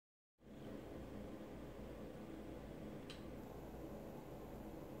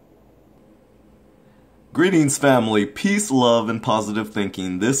Greetings family, peace, love, and positive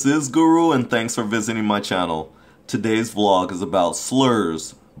thinking. This is Guru and thanks for visiting my channel. Today's vlog is about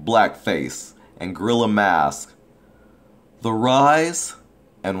slurs, blackface, and gorilla mask. The rise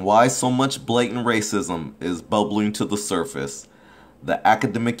and why so much blatant racism is bubbling to the surface. The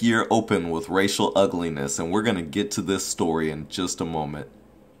academic year opened with racial ugliness, and we're going to get to this story in just a moment.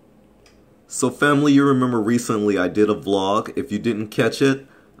 So family, you remember recently I did a vlog. If you didn't catch it,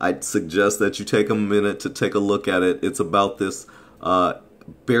 I'd suggest that you take a minute to take a look at it. It's about this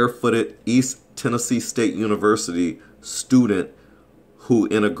barefooted East Tennessee State University student who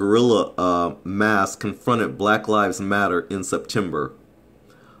in a gorilla mask confronted Black Lives Matter in September.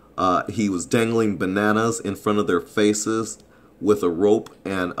 He was dangling bananas in front of their faces with a rope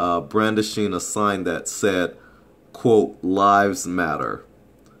and brandishing a sign that said, quote, "Lives Matter."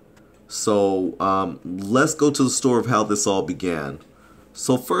 So let's go to the story of how this all began.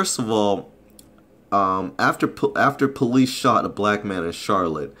 So first of all, after police shot a black man in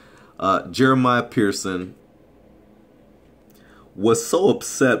Charlotte, Jeremiah Pearson was so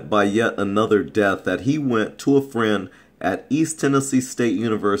upset by yet another death that he went to a friend at East Tennessee State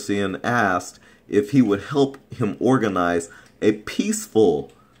University and asked if he would help him organize a peaceful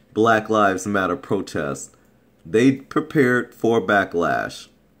Black Lives Matter protest. They prepared for a backlash.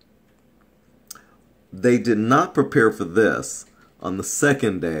 They did not prepare for this. On the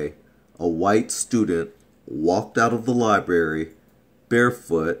second day, a white student walked out of the library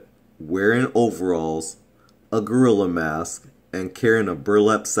barefoot, wearing overalls, a gorilla mask, and carrying a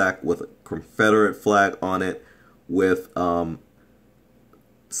burlap sack with a Confederate flag on it with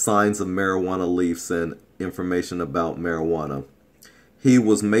signs of marijuana leaves and information about marijuana. He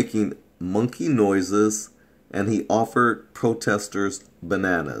was making monkey noises and he offered protesters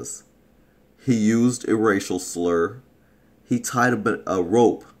bananas. He used a racial slur. He tied a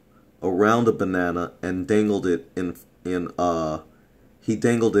rope around a banana and dangled it in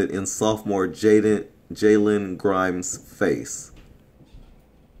sophomore Jalen Grimes' face.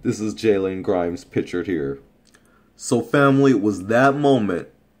 This is Jalen Grimes pictured here. So family, it was that moment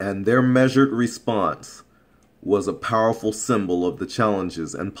and their measured response was a powerful symbol of the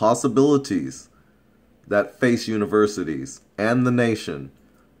challenges and possibilities that face universities and the nation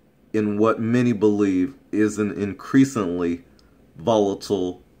in what many believe is an increasingly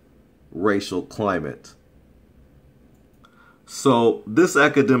volatile racial climate. So this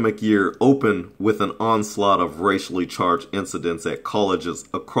academic year opened with an onslaught of racially charged incidents at colleges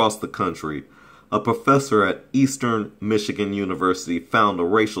across the country. A professor at Eastern Michigan University found a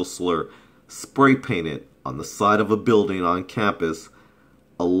racial slur spray painted on the side of a building on campus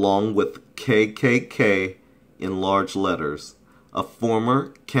along with KKK in large letters. A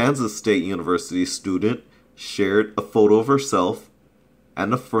former Kansas State University student shared a photo of herself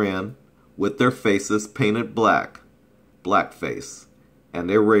and a friend with their faces painted black, blackface,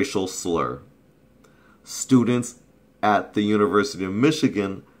 and a racial slur. Students at the University of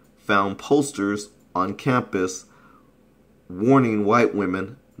Michigan found posters on campus warning white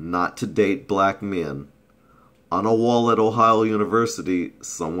women not to date black men. On a wall at Ohio University,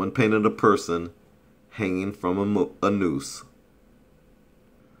 someone painted a person hanging from a noose.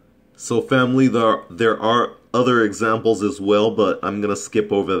 So family, there are other examples as well, but I'm going to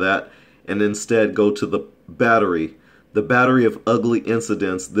skip over that and instead go to the battery. The battery of ugly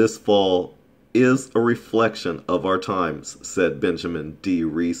incidents this fall is a reflection of our times, said Benjamin D.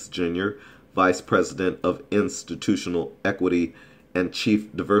 Reese, Jr., Vice President of Institutional Equity and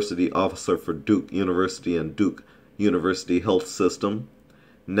Chief Diversity Officer for Duke University and Duke University Health System.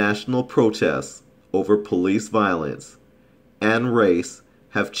 National protests over police violence and race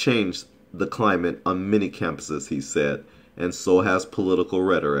have changed the climate on many campuses, he said, and so has political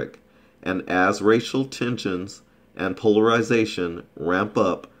rhetoric. And as racial tensions and polarization ramp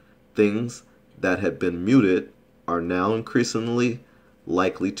up, things that had been muted are now increasingly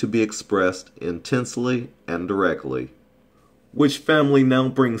likely to be expressed intensely and directly. Which family now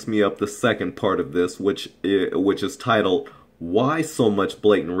brings me up the second part of this, which is titled, "Why So Much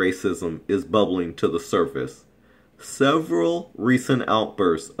Blatant Racism is Bubbling to the Surface." Several recent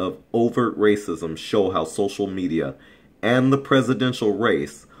outbursts of overt racism show how social media and the presidential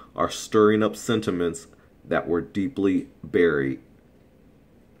race are stirring up sentiments that were deeply buried.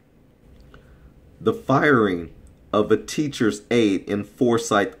 The firing of a teacher's aide in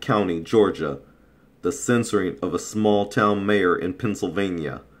Forsyth County, Georgia, the censoring of a small-town mayor in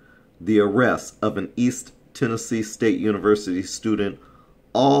Pennsylvania, the arrest of an East Tennessee State University student,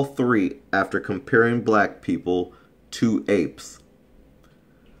 all three after comparing black people to apes.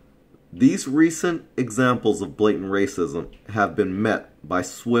 These recent examples of blatant racism have been met by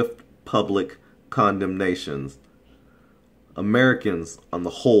swift public condemnations. Americans, on the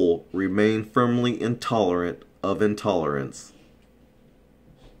whole, remain firmly intolerant of intolerance.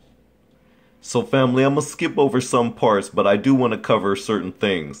 So family, I'm going to skip over some parts, but I do want to cover certain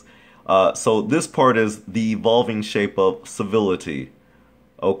things. So this part is the evolving shape of civility.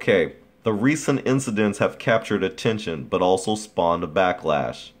 Okay, the recent incidents have captured attention, but also spawned a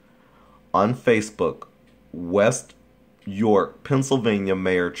backlash. On Facebook, West York, Pennsylvania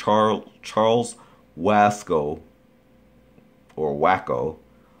Mayor Charles Wasco, or Wacko,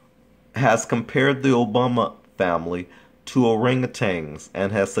 has compared the Obama family to orangutans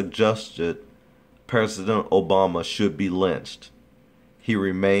and has suggested President Obama should be lynched. He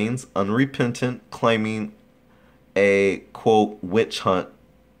remains unrepentant, claiming a, quote, witch hunt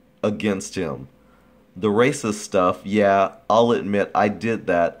against him. The racist stuff, yeah, I'll admit I did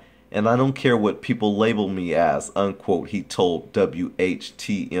that, and I don't care what people label me as, unquote, he told WHTM-TV.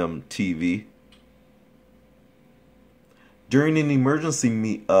 During an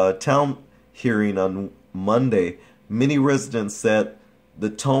emergency town hearing on Monday, many residents said the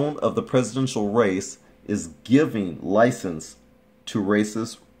tone of the presidential race is giving license to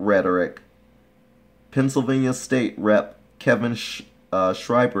racist rhetoric. Pennsylvania State Rep Kevin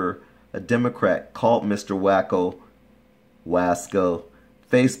Schreiber, a Democrat, called Mr. Wasco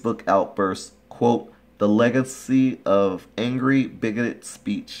Facebook outburst, quote, the legacy of angry, bigoted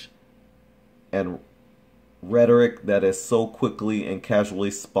speech and rhetoric that is so quickly and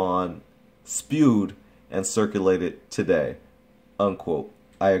casually spewed and circulated today, unquote.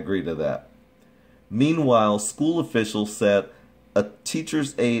 I agree to that. Meanwhile, school officials said a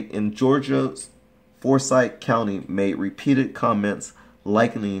teacher's aide in Georgia's Forsyth County made repeated comments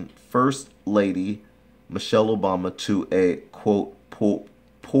likening First Lady Michelle Obama to a, quote,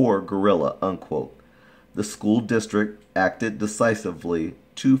 poor gorilla, unquote. The school district acted decisively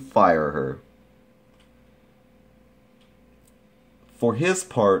to fire her. For his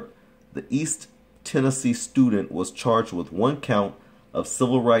part, the East Tennessee student was charged with 1 count of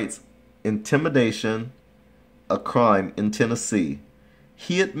civil rights intimidation, a crime in Tennessee.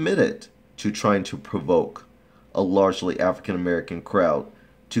 He admitted to trying to provoke a largely African American crowd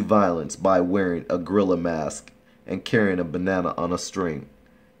to violence by wearing a gorilla mask and carrying a banana on a string.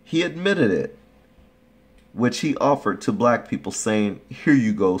 He admitted it, which he offered to black people, saying, "Here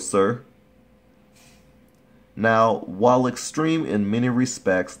you go, sir." Now, while extreme in many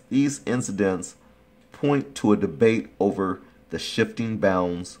respects, these incidents point to a debate over the shifting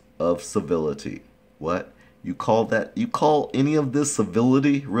bounds of civility. What? You call any of this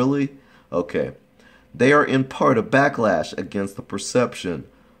civility, really? Okay. They are in part a backlash against the perception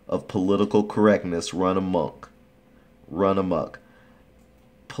of political correctness run amok.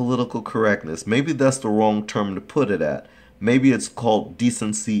 Political correctness. Maybe that's the wrong term to put it at. Maybe it's called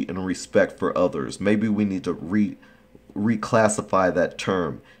decency and respect for others. Maybe we need to reclassify that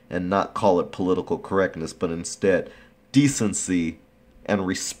term and not call it political correctness, but instead decency and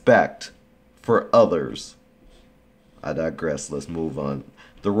respect for others. I digress. Let's move on.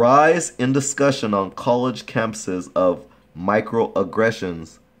 The rise in discussion on college campuses of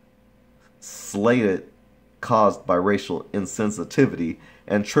microaggressions caused by racial insensitivity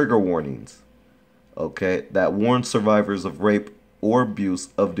and trigger warnings, that warn survivors of rape or abuse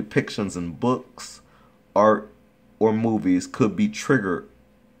of depictions in books, art, or movies could trigger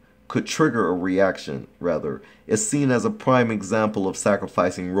a reaction, is seen as a prime example of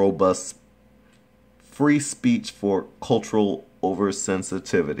sacrificing robust free speech for cultural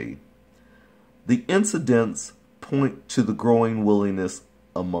oversensitivity. The incidents point to the growing willingness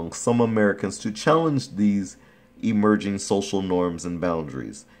among some Americans to challenge these emerging social norms and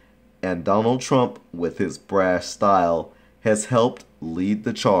boundaries, and Donald Trump, with his brash style, has helped lead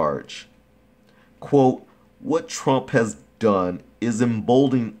the charge. Quote, what Trump has done is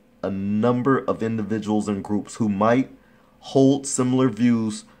embolden a number of individuals and groups who might hold similar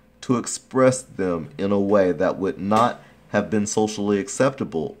views to express them in a way that would not have been socially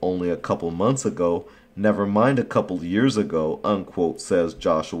acceptable only a couple months ago, never mind a couple years ago, unquote, says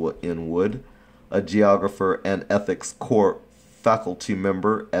Joshua N. Wood, a geographer and ethics core faculty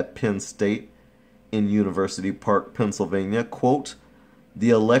member at Penn State in University Park, Pennsylvania. Quote, the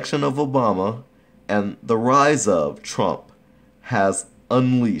election of Obama and the rise of Trump has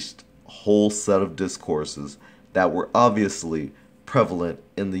unleashed a whole set of discourses that were obviously prevalent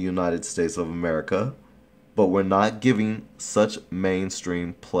in the United States of America, but were not giving such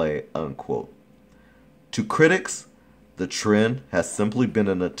mainstream play, unquote. To critics, the trend has simply been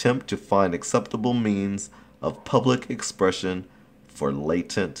an attempt to find acceptable means of public expression for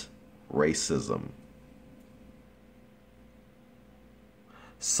latent racism.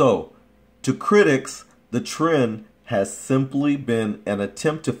 So, To critics, the trend has simply been an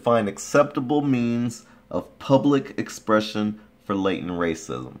attempt to find acceptable means of public expression for latent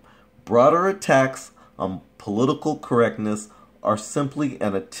racism. Broader attacks on political correctness are simply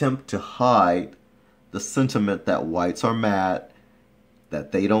an attempt to hide the sentiment that whites are mad,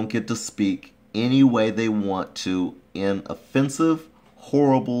 that they don't get to speak any way they want to in offensive,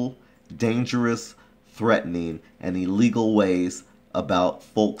 horrible, dangerous, threatening, and illegal ways about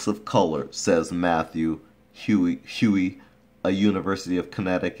folks of color, says Matthew Huey, a University of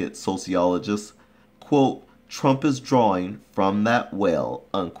Connecticut sociologist. Quote, Trump is drawing from that well,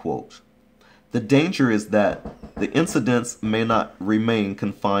 unquote. The danger is that the incidents may not remain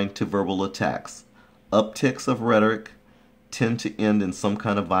confined to verbal attacks. Upticks of rhetoric tend to end in some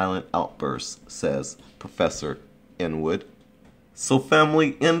kind of violent outburst, says Professor Inwood. So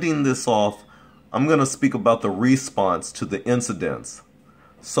family, ending this off, I'm going to speak about the response to the incidents.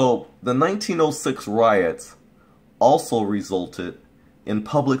 So the 1906 riots also resulted in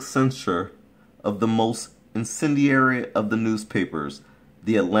public censure of the most incendiary of the newspapers,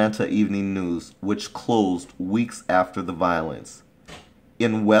 the Atlanta Evening News, which closed weeks after the violence.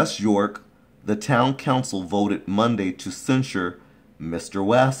 In West York, the town council voted Monday to censure Mr.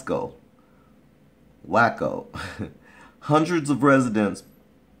 Wacko. Hundreds of residents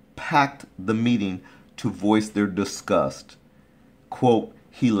packed the meeting to voice their disgust. Quote,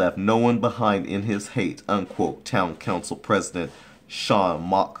 he left no one behind in his hate, unquote, town council president Sean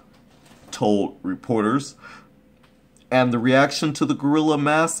Mock told reporters. And the reaction to the gorilla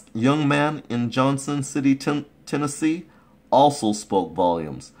masked young man in Johnson City, Tennessee also spoke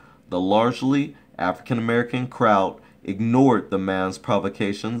volumes. The largely African-American crowd ignored the man's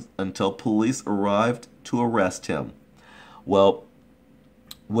provocations until police arrived to arrest him. Well,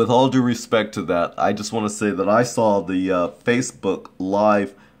 with all due respect to that, I just want to say that I saw the Facebook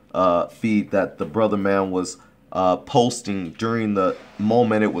live feed that the brother man was posting during the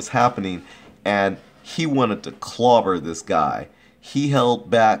moment it was happening, and he wanted to clobber this guy. He held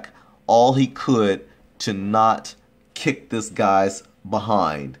back all he could to not kick this guy's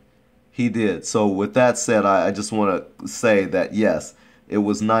behind. He did. So with that said, I just want to say that yes, it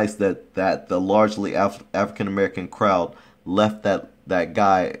was nice that the largely African-American crowd left that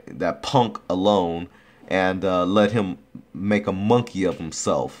guy, that punk, alone and let him make a monkey of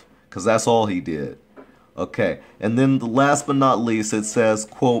himself, because that's all he did. Okay, and then the last but not least, it says,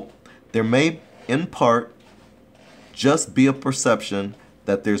 quote, there may in part just be a perception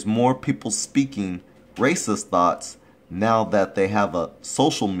that there's more people speaking racist thoughts now that they have a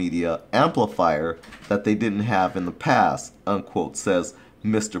social media amplifier that they didn't have in the past, unquote, says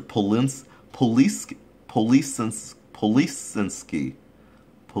Mr.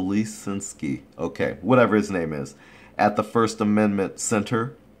 Policinski, okay, whatever his name is, at the First Amendment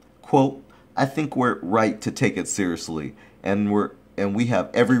Center. Quote, I think we're right to take it seriously, and we have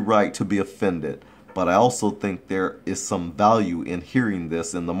every right to be offended, but I also think there is some value in hearing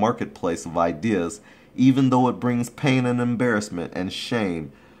this in the marketplace of ideas, even though it brings pain and embarrassment and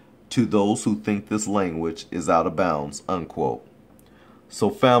shame to those who think this language is out of bounds, unquote. So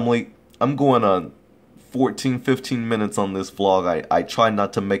family, I'm going on 14-15 minutes on this vlog. I try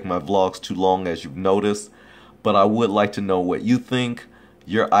not to make my vlogs too long, as you've noticed, but I would like to know what you think,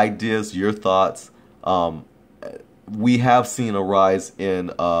 your ideas, your thoughts. We have seen a rise in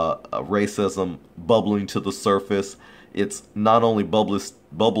racism bubbling to the surface. It's not only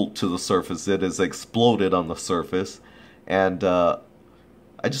bubbled to the surface, it has exploded on the surface. And I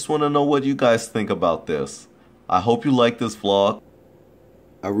just want to know what you guys think about this. I hope you like this vlog.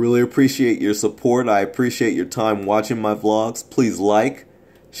 I really appreciate your support. I appreciate your time watching my vlogs. Please like,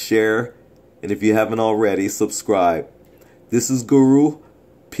 share, and if you haven't already, subscribe. This is Guru.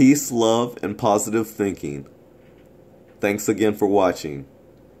 Peace, love, and positive thinking. Thanks again for watching.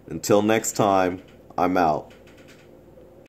 Until next time, I'm out.